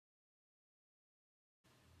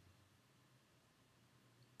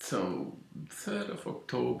So 3rd of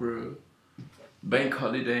October, bank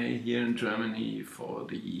holiday here in Germany for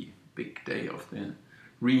the big day of the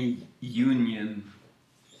reunion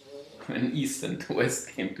when East and West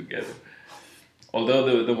came together.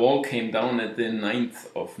 Although the wall came down at the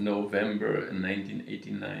 9th of November in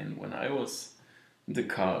 1989 when I was in the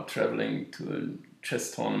car traveling to a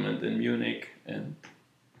chess tournament in Munich, and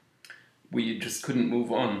we just couldn't move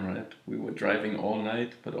on, right? We were driving all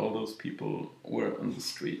night, but all those people were on the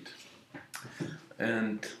street.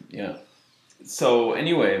 And yeah, so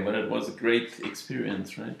anyway, but it was a great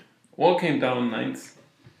experience, right? Wall came down 9th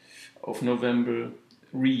of November,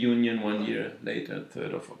 reunion 1 year later,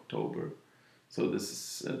 3rd of October. So this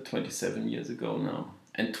is 27 years ago now.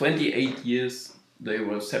 And 28 years they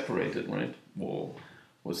were separated, right? Wall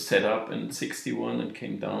was set up in 61 and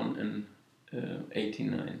came down in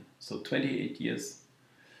 89. So 28 years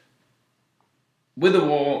with the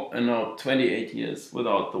wall, and now 28 years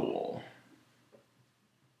without the wall.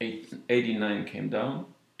 89 came down,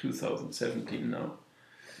 2017 now.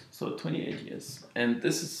 So 28 years. And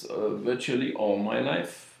this is virtually all my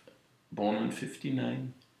life, born in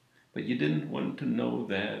 59. But you didn't want to know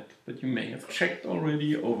that, but you may have checked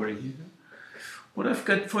already over here. What I've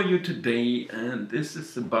got for you today, and this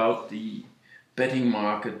is about the betting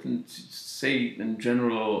market, and say in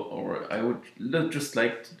general, or I would just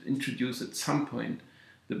like to introduce at some point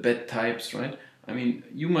the bet types, right? I mean,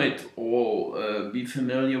 you might all be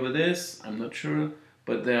familiar with this, I'm not sure,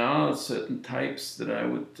 but there are certain types that I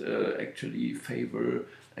would actually favor,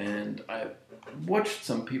 and I watched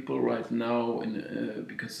some people right now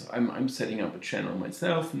because I'm setting up a channel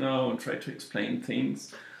myself now and try to explain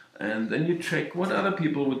things, and then you check what other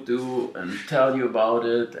people would do and tell you about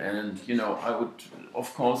it, and you know, I would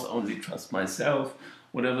of course only trust myself,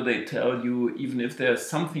 whatever they tell you, even if there's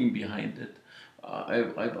something behind it.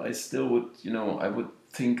 I still would, you know, I would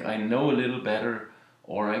think I know a little better,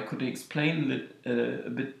 or I could explain a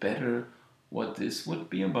bit better what this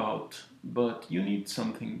would be about, but you need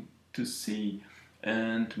something to see,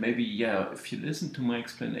 and maybe, yeah, if you listen to my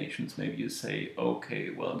explanations, maybe you say,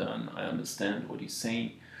 okay, well done, I understand what he's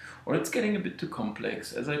saying, or it's getting a bit too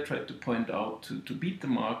complex. As I tried to point out, to beat the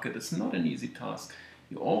market is not an easy task.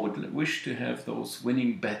 You all would wish to have those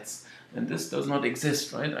winning bets, and this does not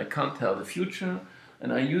exist, right? I can't tell the future,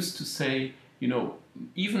 and I used to say, you know,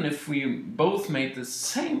 even if we both made the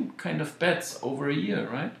same kind of bets over a year,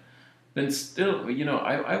 right? Then still, you know,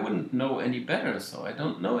 I wouldn't know any better, so I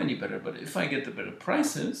don't know any better. But if I get the better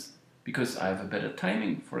prices, because I have a better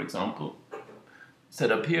timing, for example,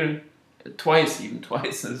 set up here, even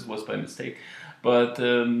twice, this was by mistake, but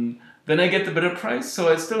then I get the better price,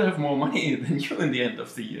 so I still have more money than you in the end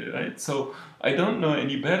of the year, right? So I don't know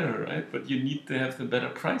any better, right? But you need to have the better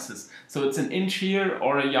prices. So it's an inch here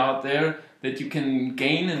or a yard there that you can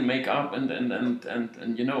gain and make up,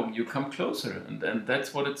 and you know, you come closer, and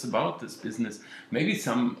that's what it's about, this business. Maybe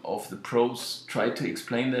some of the pros try to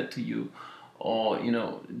explain that to you, or you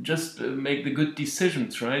know, just make the good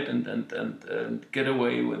decisions, right, and get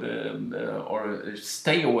away with or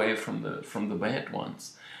stay away from the bad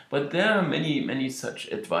ones. But there are many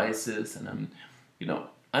such advices, and you know,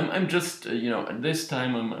 I'm just, you know, at this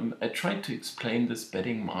time I tried to explain this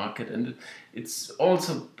betting market, and it's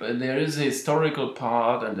also, there is a historical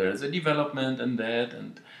part, and there is a development in that,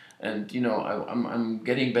 and you know, I'm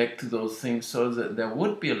getting back to those things, so that there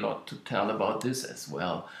would be a lot to tell about this as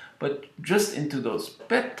well. But just into those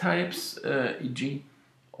bet types, e.g.,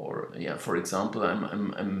 or yeah, for example,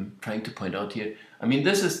 I'm trying to point out here, I mean,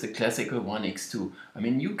 this is the classical 1x2. I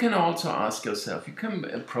mean, you can also ask yourself, you can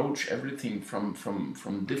approach everything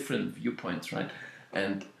from different viewpoints, right?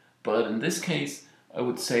 But in this case, I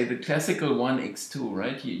would say the classical 1x2,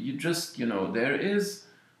 right? You just, you know, there is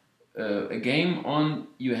a game on,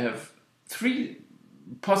 you have 3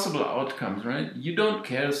 possible outcomes, right? You don't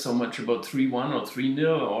care so much about 3-1 or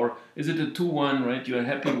 3-0, or is it a 2-1, right? You're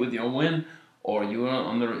happy with your win, or you are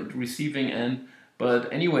on the receiving end.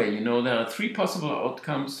 But anyway, you know, there are 3 possible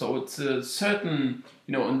outcomes, so it's a certain,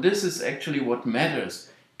 you know, and this is actually what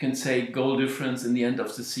matters. You can say goal difference in the end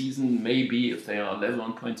of the season, maybe if they are level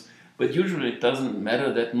on points, but usually it doesn't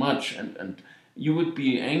matter that much, and you would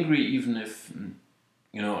be angry even if,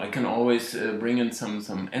 you know, I can always bring in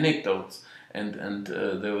some anecdotes, and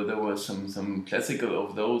there were some classical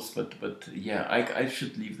of those, but yeah, I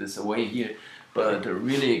should leave this away here. But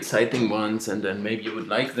really exciting ones, and then maybe you would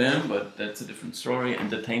like them, but that's a different story.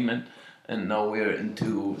 Entertainment, and now we're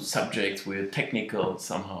into subjects, we're technical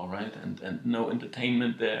somehow, right? And no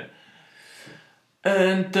entertainment there.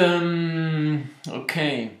 And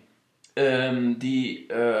okay, the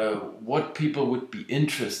what people would be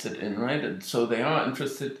interested in, right? And so they are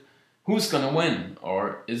interested, who's gonna win,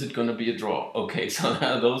 or is it gonna be a draw? Okay, so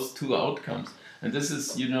there are those two outcomes, and this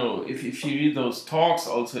is, you know, if you read those talks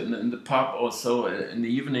also in the pub or so in the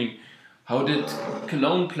evening, how did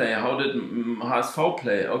Cologne play? How did HSV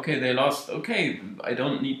play? Okay, they lost. Okay, I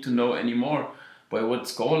don't need to know anymore by what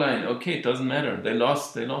scoreline. Okay, it doesn't matter. They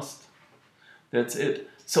lost. They lost. That's it.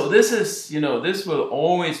 So this is, you know, this will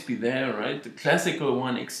always be there, right? The classical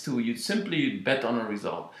 1x2, you simply bet on a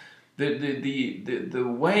result. The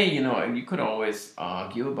way, you know, you could always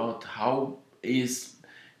argue about how is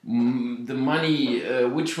the money,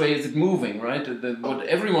 which way is it moving, right? What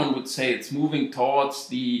everyone would say, it's moving towards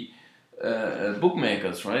the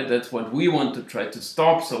bookmakers, right? That's what we want to try to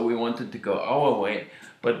stop, so we wanted to go our way.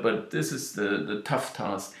 But this is the tough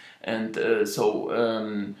task. And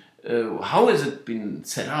how has it been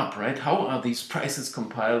set up, right? How are these prices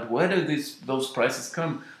compiled? Where do those prices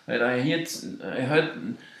come? Right? I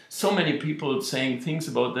heard so many people saying things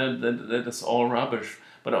about that is all rubbish.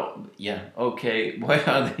 But yeah, okay, why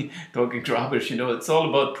are they talking rubbish? You know, it's all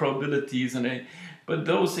about probabilities, but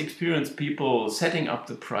those experienced people setting up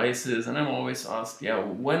the prices, and I'm always asked, yeah,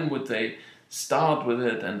 when would they start with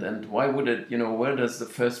it, and why would it, you know, where does the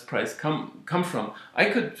first price come from? I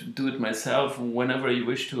could do it myself whenever you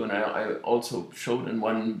wish to, and I also showed in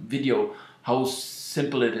one video how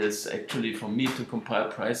simple it is actually for me to compile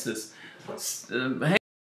prices.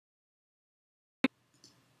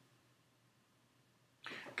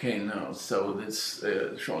 Okay, now, so this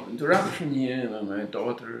short interruption here, my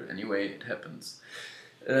daughter, anyway, it happens.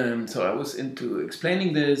 So I was into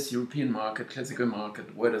explaining this European market, classical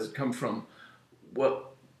market, where does it come from?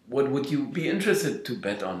 What would you be interested to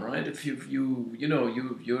bet on, right? If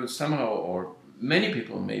you're somehow, or many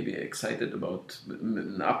people may be excited about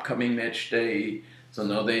an upcoming match day. So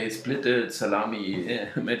now they split it, salami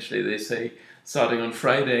match day, they say, starting on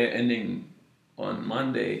Friday, ending on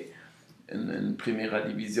Monday in Primera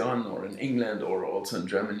Division, or in England, or also in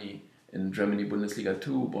Germany. In Germany, Bundesliga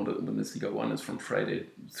 2, Bundesliga 1 is from Friday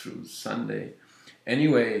through Sunday.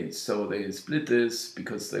 Anyway, so they split this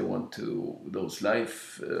because they want to, those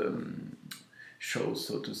live shows,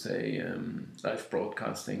 so to say, live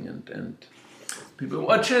broadcasting, and people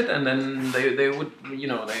watch it, and then they would, you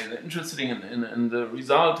know, they're interested in the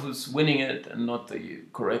result, who's winning it, and not the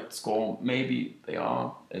correct score. Maybe they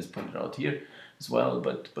are, as pointed out here as well,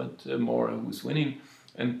 but more who's winning,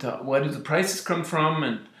 and where do the prices come from,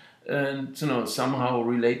 and you know, somehow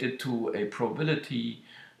related to a probability,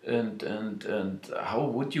 and how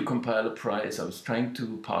would you compile a price? I was trying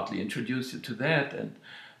to partly introduce you to that,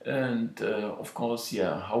 and of course,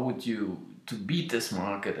 yeah, how would you to beat this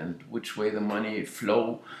market, and which way the money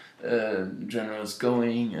flow general is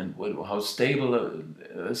going, and how stable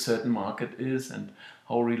a certain market is, and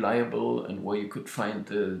how reliable, and where you could find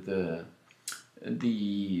the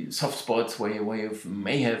soft spots where you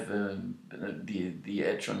may have the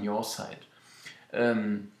edge on your side.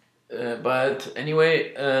 But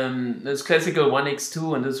anyway, there's classical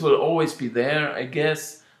 1x2, and this will always be there, I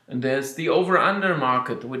guess. And there's the over-under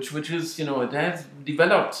market, which is, you know, it has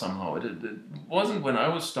developed somehow. It wasn't when I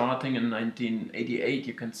was starting in 1988,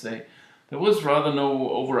 you can say. There was rather no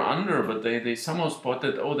over-under, but they somehow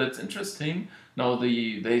spotted, oh, that's interesting. Now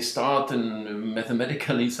they start and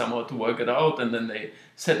mathematically somehow to work it out, and then they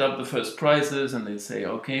set up the first prices, and they say,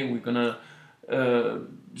 okay, we're gonna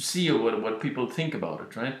see what people think about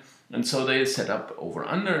it, right? And so they set up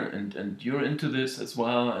over-under, and you're into this as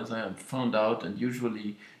well, as I have found out. And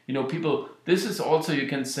usually, you know, people, this is also, you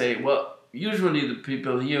can say, well, usually the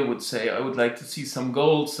people here would say, I would like to see some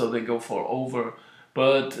goals, so they go for over.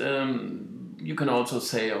 But you can also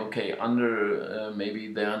say, okay, under,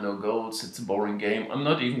 maybe there are no goals, it's a boring game. I'm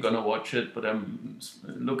not even going to watch it, but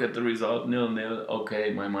look at the result, 0-0,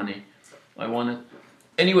 okay, my money, I won it.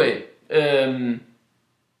 Anyway,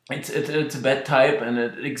 it's a bad type, and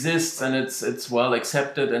it exists, and it's well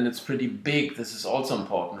accepted, and it's pretty big. This is also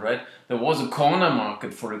important, right? There was a corner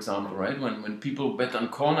market, for example, right? When people bet on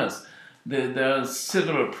corners, there are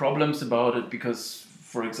several problems about it, because,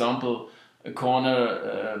 for example, a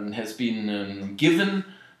corner has been given,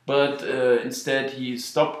 but instead he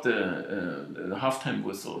stopped the halftime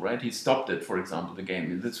whistle, right? He stopped it, for example, the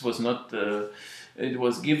game. This was not, it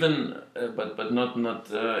was given, but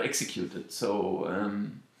not executed. So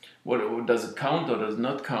what does it count or does it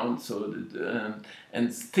not count? So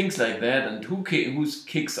and things like that, and who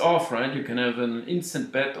kicks off, right? You can have an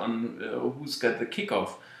instant bet on who's got the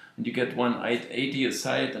kickoff. And you get 180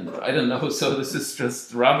 aside, and I don't know, so this is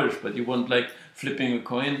just rubbish, but you want, like, flipping a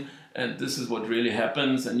coin, and this is what really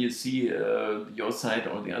happens, and you see your side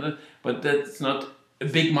or the other. But that's not a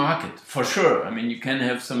big market for sure. I mean, you can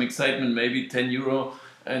have some excitement, maybe 10 euro,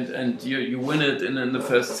 and you win it in the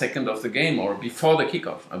first second of the game or before the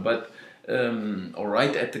kickoff, but or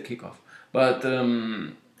right at the kickoff. But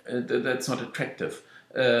that's not attractive,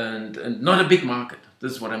 and not a big market.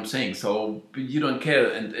 This is what I'm saying. So you don't care,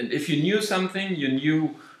 and if you knew something, you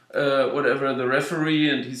knew whatever the referee,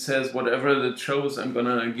 and he says whatever that shows, I'm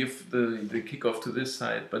gonna give the kickoff to this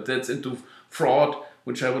side. But that's into fraud,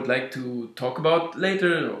 which I would like to talk about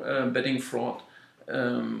later. Betting fraud.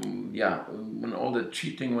 Yeah, when all the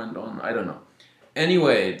cheating went on, I don't know.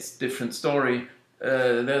 Anyway, it's a different story.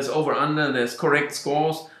 There's over under, there's correct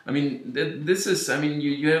scores. I mean, this is, I mean,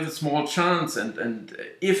 you have a small chance, and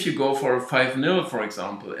if you go for a 5-0, for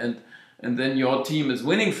example, and then your team is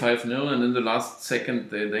winning 5-0, and in the last second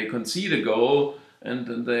they concede a goal, and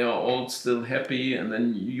then they are all still happy, and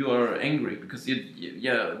then you are angry because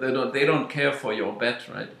they don't care for your bet,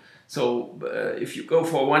 right? So if you go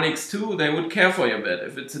for 1x2, they would care for your bet.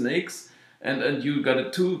 If it's an x, and you got a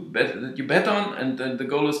 2 bet that you bet on, and then the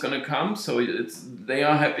goal is gonna come, so they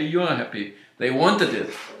are happy, you are happy. They wanted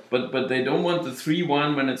it, but they don't want the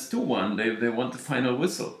 3-1 when it's 2-1. They want the final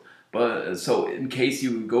whistle. But so in case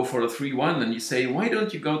you go for a 3-1, then you say, why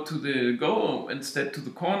don't you go to the goal instead to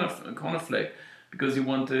the corner flag? Because you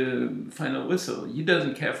want the final whistle. He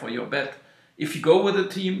doesn't care for your bet. If you go with a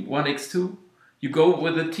team 1x2, you go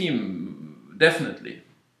with a team definitely.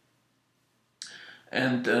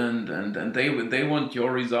 And they want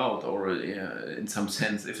your result, or in some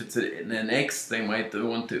sense, if it's an X, they might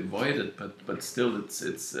want to avoid it, but still,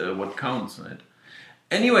 it's what counts, right?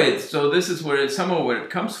 Anyway, so this is where it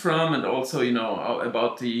comes from, and also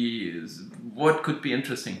about what could be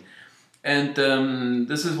interesting, and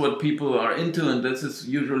this is what people are into, and this is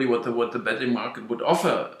usually what the betting market would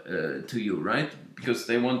offer to you, right? Because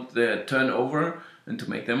they want their turnover and to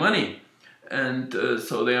make their money. And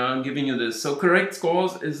so they are giving you this. So correct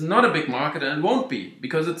scores is not a big market, and it won't be,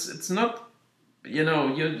 because it's not, you're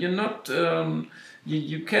not,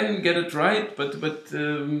 you can get it right, but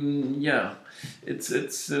yeah,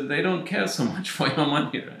 it's they don't care so much for your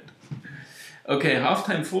money, right? Okay,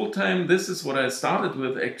 halftime, full time. This is what I started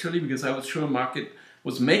with actually, because I was sure market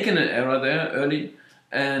was making an error there early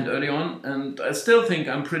on, and I still think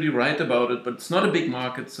I'm pretty right about it, but it's not a big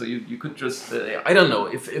market, so you could just, I don't know,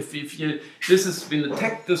 if this has been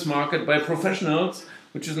attacked, this market, by professionals,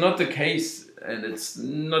 which is not the case, and it's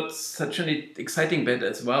not such an exciting bet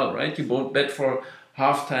as well, right? You won't bet for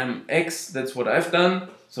halftime X, that's what I've done,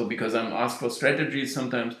 so because I'm asked for strategies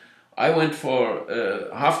sometimes, I went for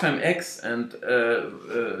halftime X and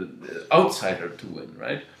outsider to win,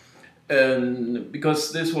 right?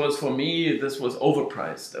 Because this was, for me, this was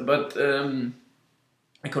overpriced. But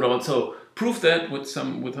I could also prove that with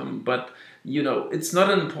them. But it's not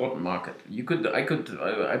an important market.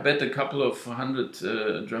 I bet a couple of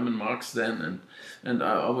 100 German marks then, and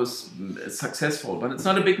I was successful. But it's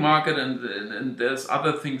not a big market, and there's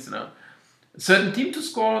other things. A certain team to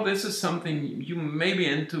score. This is something you may be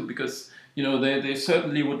into, because they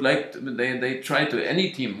certainly would like to, they try to,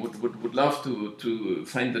 any team would love to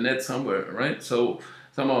find the net somewhere, right? So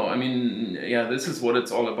somehow, I mean, yeah, this is what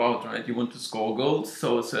it's all about, right? You want to score goals,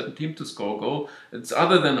 so a certain team to score goal. It's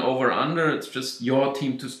other than over under, it's just your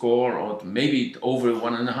team to score, or maybe over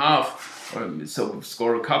 1.5, or so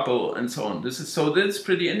score a couple and so on. That's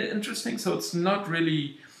pretty interesting. So it's not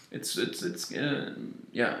really, it's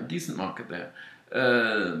yeah, a decent market there.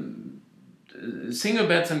 Single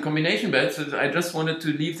bets and combination bets, I just wanted to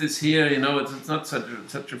leave this here, it's not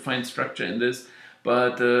such a fine structure in this,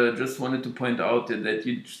 but just wanted to point out that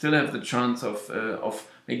you still have the chance of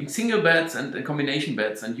making single bets and combination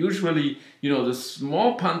bets, and usually, the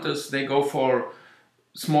small punters, they go for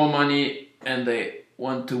small money and they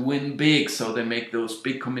want to win big, so they make those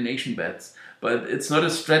big combination bets. But it's not a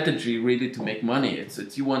strategy really to make money.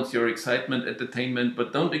 It's you want your excitement, entertainment,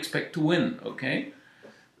 but don't expect to win, okay?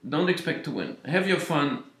 Don't expect to win. Have your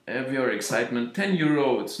fun, have your excitement. 10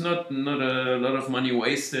 euro, it's not a lot of money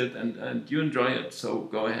wasted, and you enjoy it, so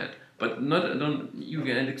go ahead. But you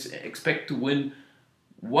can expect to win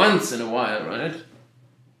once in a while, right?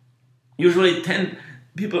 Usually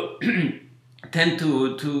people tend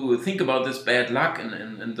to think about this bad luck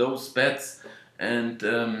and those bets, and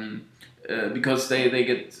because they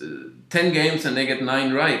get 10 games and they get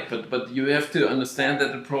 9 right, but you have to understand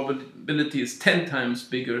that the probability is 10 times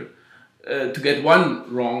bigger to get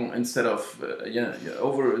 1 wrong instead of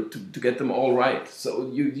to get them all right. So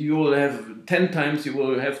you will have 10 times you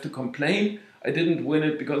will have to complain, I didn't win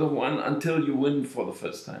it because of 1, until you win for the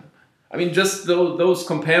first time. I mean, just those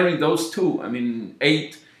comparing those two. I mean,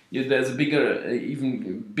 8. There's a bigger,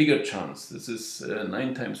 even bigger chance. This is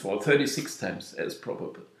 9 times 4, 36 times as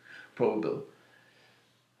probable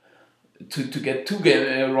to get 2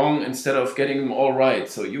 wrong instead of getting them all right.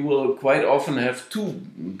 So you will quite often have two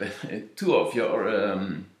of your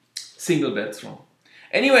single bets wrong.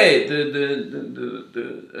 Anyway, the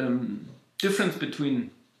difference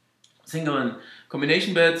between single and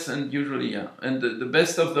combination bets, and usually, and the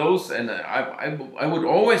best of those, and I would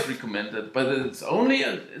always recommend it, but it's only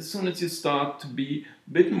as soon as you start to be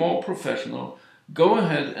a bit more professional, go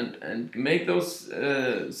ahead and make those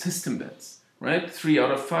system bets, right? 3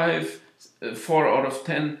 out of 5, 4 out of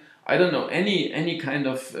 10, I don't know, any kind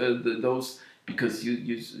of those, because you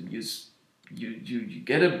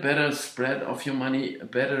get a better spread of your money, a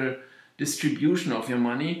better distribution of your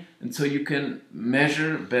money, and so you can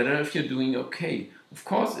measure better if you're doing okay. Of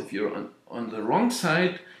course, if you're on the wrong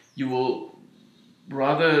side, you will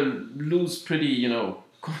rather lose pretty,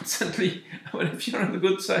 constantly. But if you're on the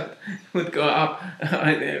good side, it would go up.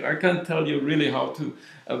 I can't tell you really how to,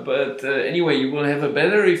 but anyway, you will have a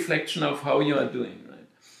better reflection of how you are doing, right?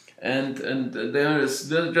 And there's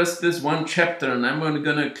just this one chapter, and I'm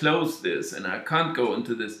going to close this, and I can't go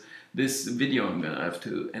into this video. I'm going to have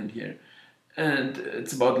to end here. And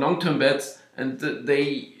it's about long-term bets, and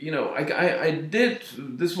they, I did,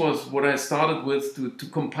 this was what I started with to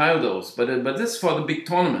compile those, but this is for the big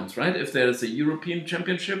tournaments, right? If there's a European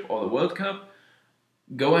Championship or the World Cup,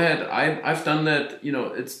 go ahead. I've done that.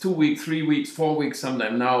 It's 2 weeks, 3 weeks, 4 weeks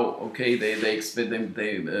sometime now. Okay, they extended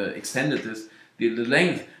the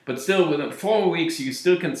length, but still within 4 weeks you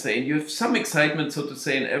still can say, and you have some excitement, so to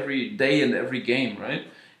say, in every day and every game, right?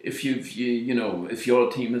 If if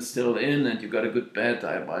your team is still in and you got a good bet,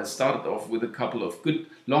 I started off with a couple of good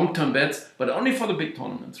long-term bets, but only for the big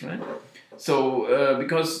tournaments, right? So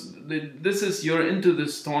because you're into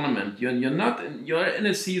this tournament, you're in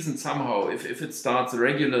a season somehow. If it starts a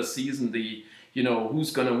regular season,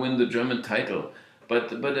 who's gonna win the German title,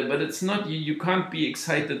 but it's not, you can't be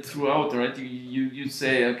excited throughout, right? You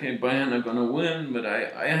say, okay, Bayern are gonna win, but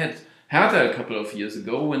I had Hertha a couple of years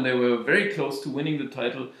ago when they were very close to winning the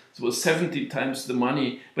title. It was 70 times the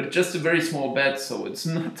money, but just a very small bet. So it's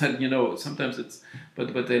not that, sometimes it's,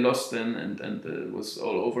 but they lost then and it was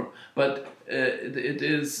all over. But it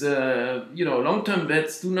is, long-term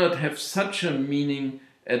bets do not have such a meaning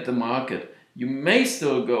at the market. You may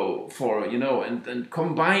still go for, and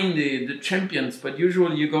combine the champions, but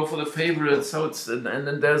usually you go for the favorites. So and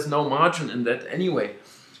then there's no margin in that anyway.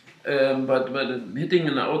 But hitting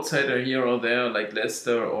an outsider here or there, like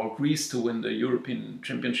Leicester or Greece, to win the European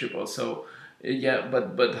Championship or so,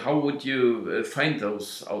 but how would you find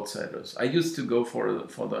those outsiders? I used to go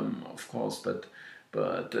for them, of course, but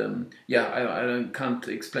I can't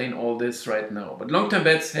explain all this right now. But long-term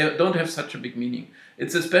bets don't have such a big meaning.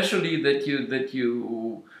 It's especially that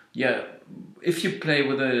you if you play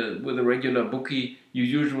with a regular bookie, you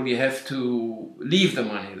usually have to leave the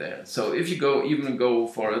money there. So if you go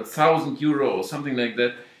for 1,000 euro or something like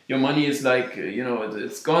that, your money is like,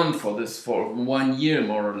 it's gone for 1 year,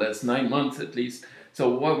 more or less, 9 months at least. So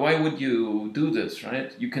why would you do this,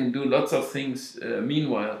 right? You can do lots of things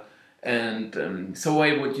meanwhile. And so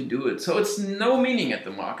why would you do it? So it's no meaning at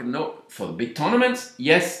the market. No, for the big tournaments,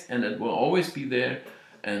 yes, and it will always be there.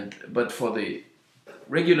 But for the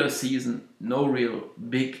regular season, no real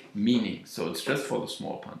big meaning. So it's just for the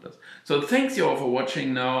small punters. So thanks you all for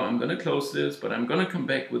watching now. I'm going to close this, but I'm going to come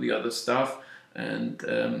back with the other stuff. And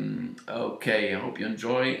okay, I hope you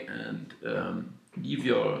enjoy, and leave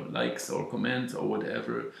your likes or comments or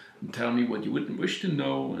whatever, and tell me what you would wish to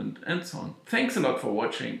know, and so on. Thanks a lot for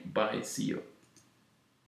watching. Bye. See you.